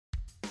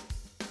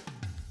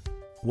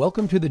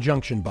Welcome to the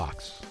Junction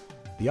Box,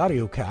 the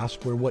audio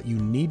cast where what you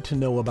need to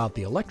know about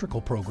the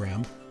electrical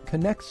program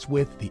connects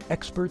with the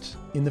experts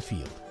in the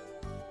field.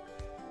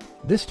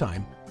 This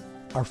time,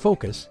 our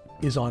focus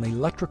is on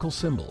electrical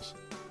symbols.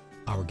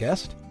 Our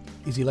guest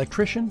is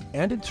electrician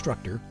and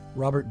instructor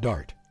Robert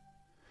Dart.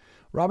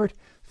 Robert,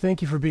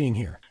 thank you for being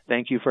here.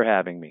 Thank you for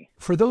having me.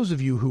 For those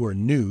of you who are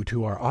new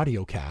to our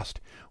audio cast,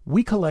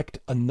 we collect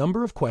a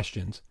number of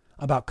questions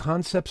about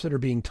concepts that are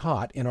being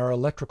taught in our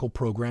electrical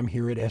program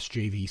here at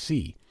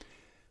SJVC.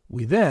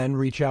 We then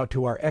reach out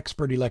to our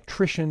expert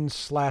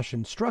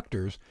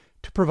electricians/instructors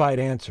to provide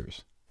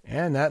answers.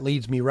 And that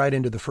leads me right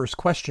into the first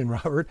question,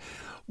 Robert.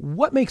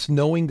 What makes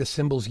knowing the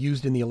symbols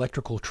used in the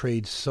electrical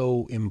trade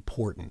so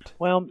important?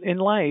 Well, in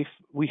life,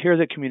 we hear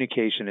that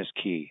communication is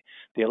key.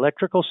 The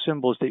electrical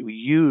symbols that we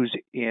use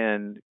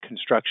in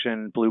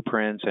construction,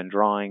 blueprints, and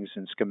drawings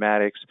and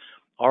schematics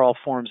are all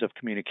forms of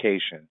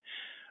communication.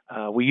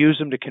 We use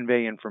them to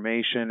convey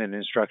information and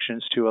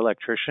instructions to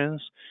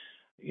electricians.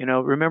 You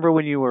know, remember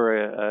when you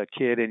were a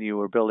kid and you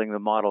were building the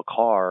model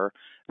car,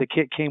 the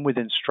kit came with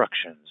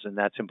instructions, and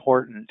that's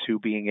important to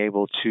being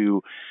able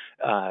to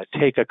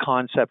take a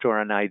concept or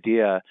an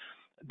idea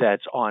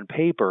that's on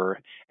paper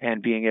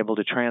and being able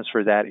to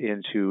transfer that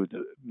into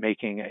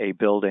making a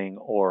building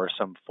or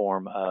some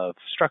form of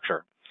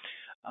structure.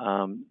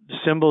 The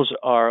symbols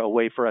are a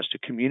way for us to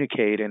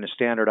communicate in a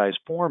standardized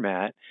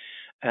format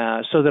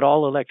so that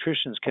all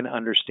electricians can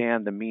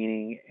understand the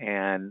meaning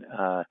and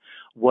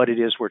what it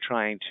is we're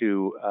trying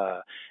to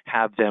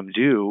have them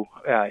do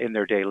in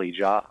their daily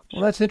jobs.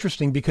 Well, that's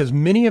interesting because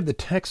many of the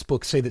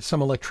textbooks say that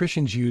some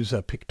electricians use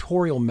a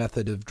pictorial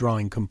method of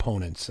drawing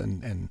components,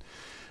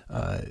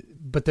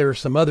 but there are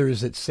some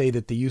others that say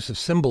that the use of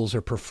symbols are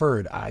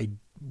preferred. I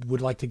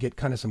would like to get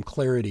kind of some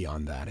clarity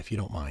on that, if you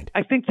don't mind.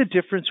 I think the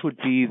difference would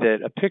be that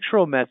a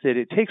pictorial method,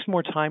 it takes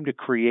more time to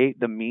create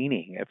the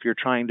meaning. If you're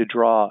trying to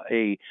draw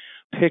a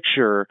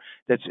picture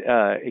that's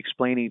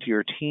explaining to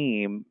your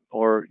team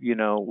or, you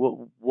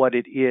know, what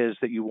it is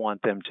that you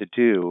want them to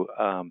do.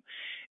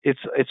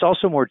 It's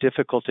also more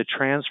difficult to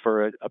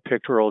transfer a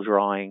pictorial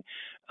drawing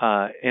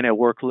to a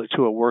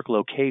work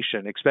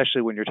location,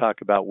 especially when you're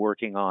talking about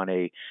working on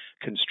a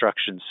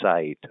construction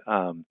site.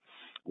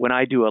 When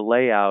I do a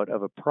layout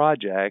of a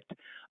project,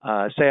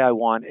 say I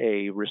want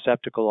a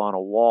receptacle on a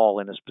wall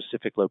in a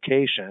specific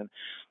location,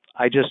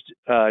 I just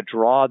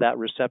draw that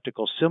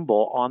receptacle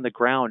symbol on the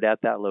ground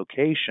at that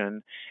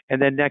location,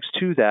 and then next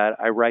to that,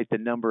 I write the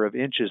number of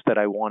inches that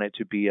I want it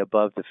to be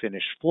above the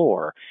finished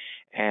floor.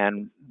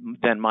 And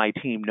then my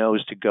team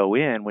knows to go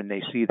in when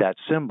they see that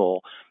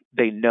symbol.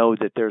 They know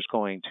that there's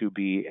going to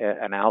be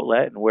an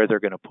outlet and where they're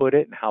going to put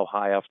it and how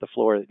high off the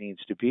floor it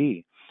needs to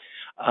be.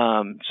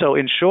 So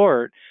in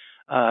short,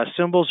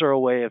 symbols are a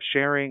way of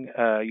sharing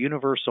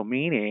universal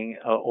meaning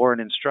or an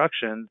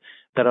instruction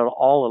that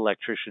all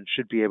electricians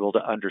should be able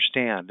to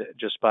understand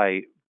just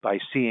by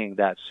seeing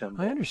that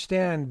symbol. I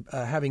understand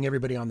having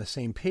everybody on the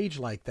same page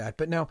like that,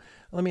 but now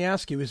let me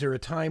ask you, is there a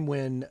time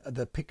when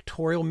the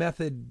pictorial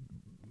method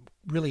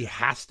really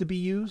has to be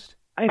used?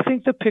 I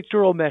think the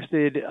pictorial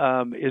method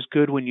is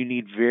good when you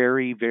need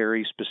very,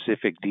 very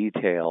specific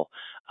detail.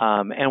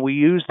 And we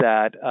use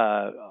that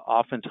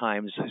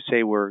oftentimes,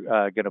 say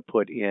we're going to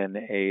put in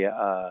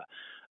a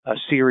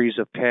series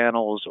of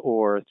panels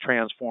or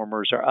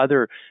transformers or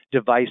other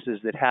devices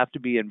that have to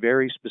be in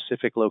very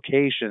specific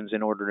locations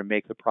in order to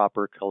make the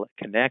proper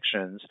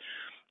connections.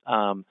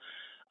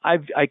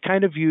 I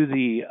kind of view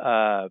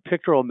the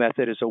pictorial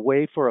method as a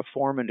way for a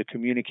foreman to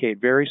communicate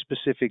very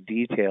specific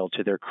detail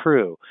to their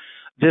crew.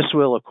 This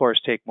will, of course,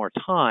 take more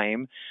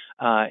time,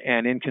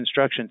 and in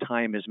construction,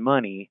 time is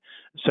money,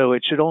 so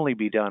it should only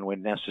be done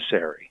when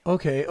necessary.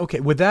 Okay.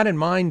 With that in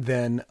mind,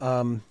 then,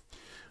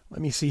 let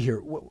me see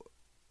here.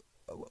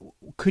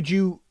 Could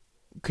you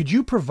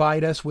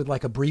provide us with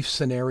like a brief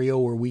scenario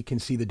where we can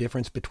see the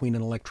difference between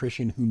an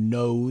electrician who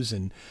knows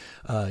and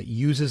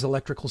uses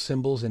electrical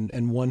symbols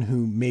and one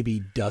who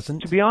maybe doesn't?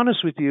 To be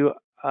honest with you,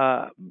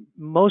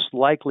 most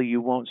likely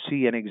you won't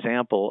see an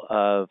example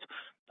of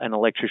an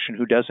electrician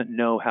who doesn't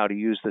know how to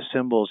use the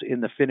symbols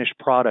in the finished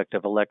product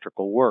of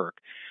electrical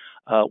work.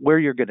 Where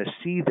you're going to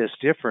see this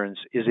difference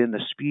is in the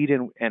speed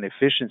and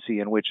efficiency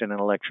in which an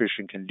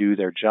electrician can do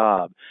their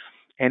job.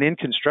 And in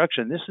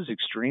construction, this is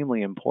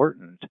extremely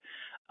important.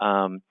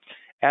 As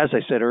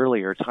I said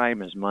earlier,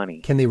 time is money.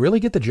 Can they really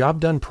get the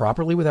job done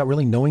properly without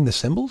really knowing the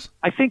symbols?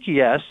 I think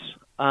yes.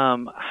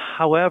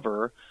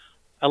 However,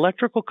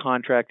 electrical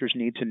contractors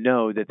need to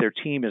know that their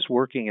team is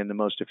working in the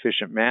most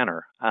efficient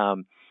manner.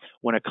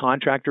 When a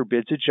contractor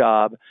bids a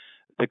job,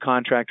 the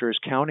contractor is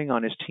counting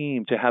on his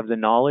team to have the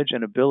knowledge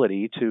and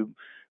ability to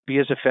be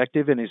as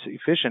effective and as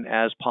efficient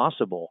as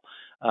possible.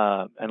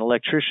 An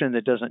electrician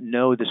that doesn't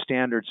know the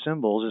standard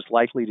symbols is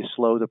likely to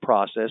slow the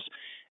process,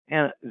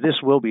 and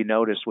this will be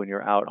noticed when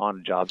you're out on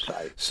a job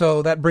site.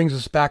 So that brings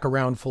us back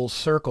around full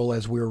circle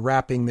as we're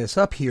wrapping this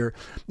up here.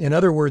 In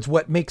other words,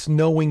 what makes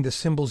knowing the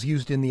symbols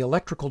used in the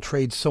electrical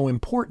trade so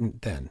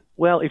important then?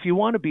 Well, if you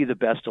want to be the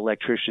best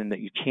electrician that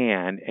you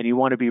can, and you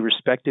want to be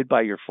respected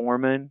by your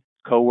foreman,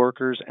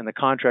 coworkers, and the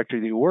contractor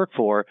that you work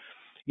for,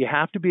 you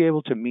have to be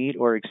able to meet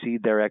or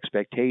exceed their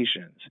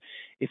expectations.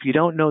 If you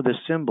don't know the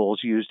symbols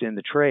used in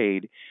the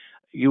trade,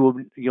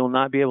 you'll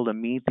not be able to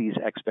meet these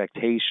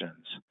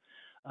expectations.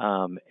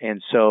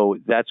 And so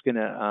that's going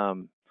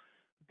to,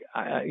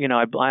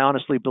 I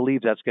honestly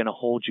believe that's going to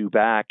hold you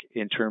back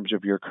in terms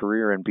of your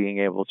career and being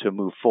able to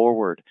move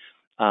forward.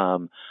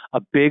 A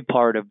big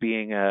part of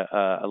being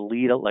a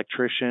lead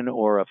electrician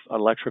or an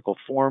electrical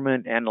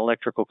foreman and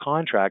electrical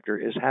contractor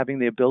is having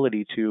the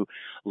ability to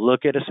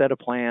look at a set of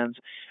plans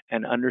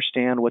and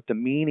understand what the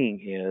meaning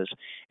is.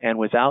 And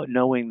without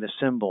knowing the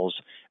symbols,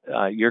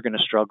 you're going to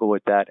struggle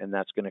with that, and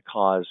that's going to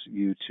cause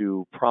you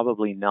to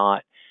probably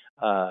not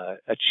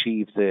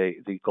achieve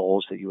the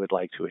goals that you would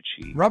like to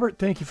achieve. Robert,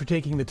 thank you for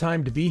taking the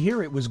time to be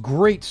here. It was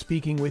great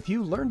speaking with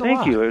you. Learned a lot.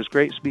 Thank you. It was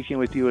great speaking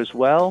with you as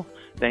well.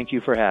 Thank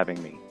you for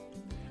having me.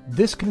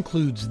 This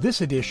concludes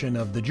this edition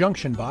of The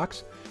Junction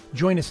Box.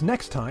 Join us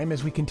next time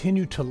as we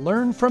continue to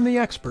learn from the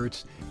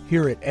experts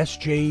here at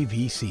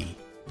SJVC.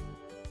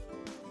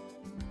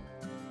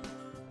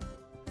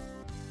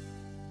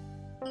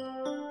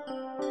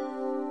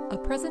 A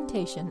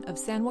presentation of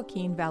San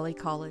Joaquin Valley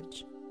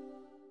College.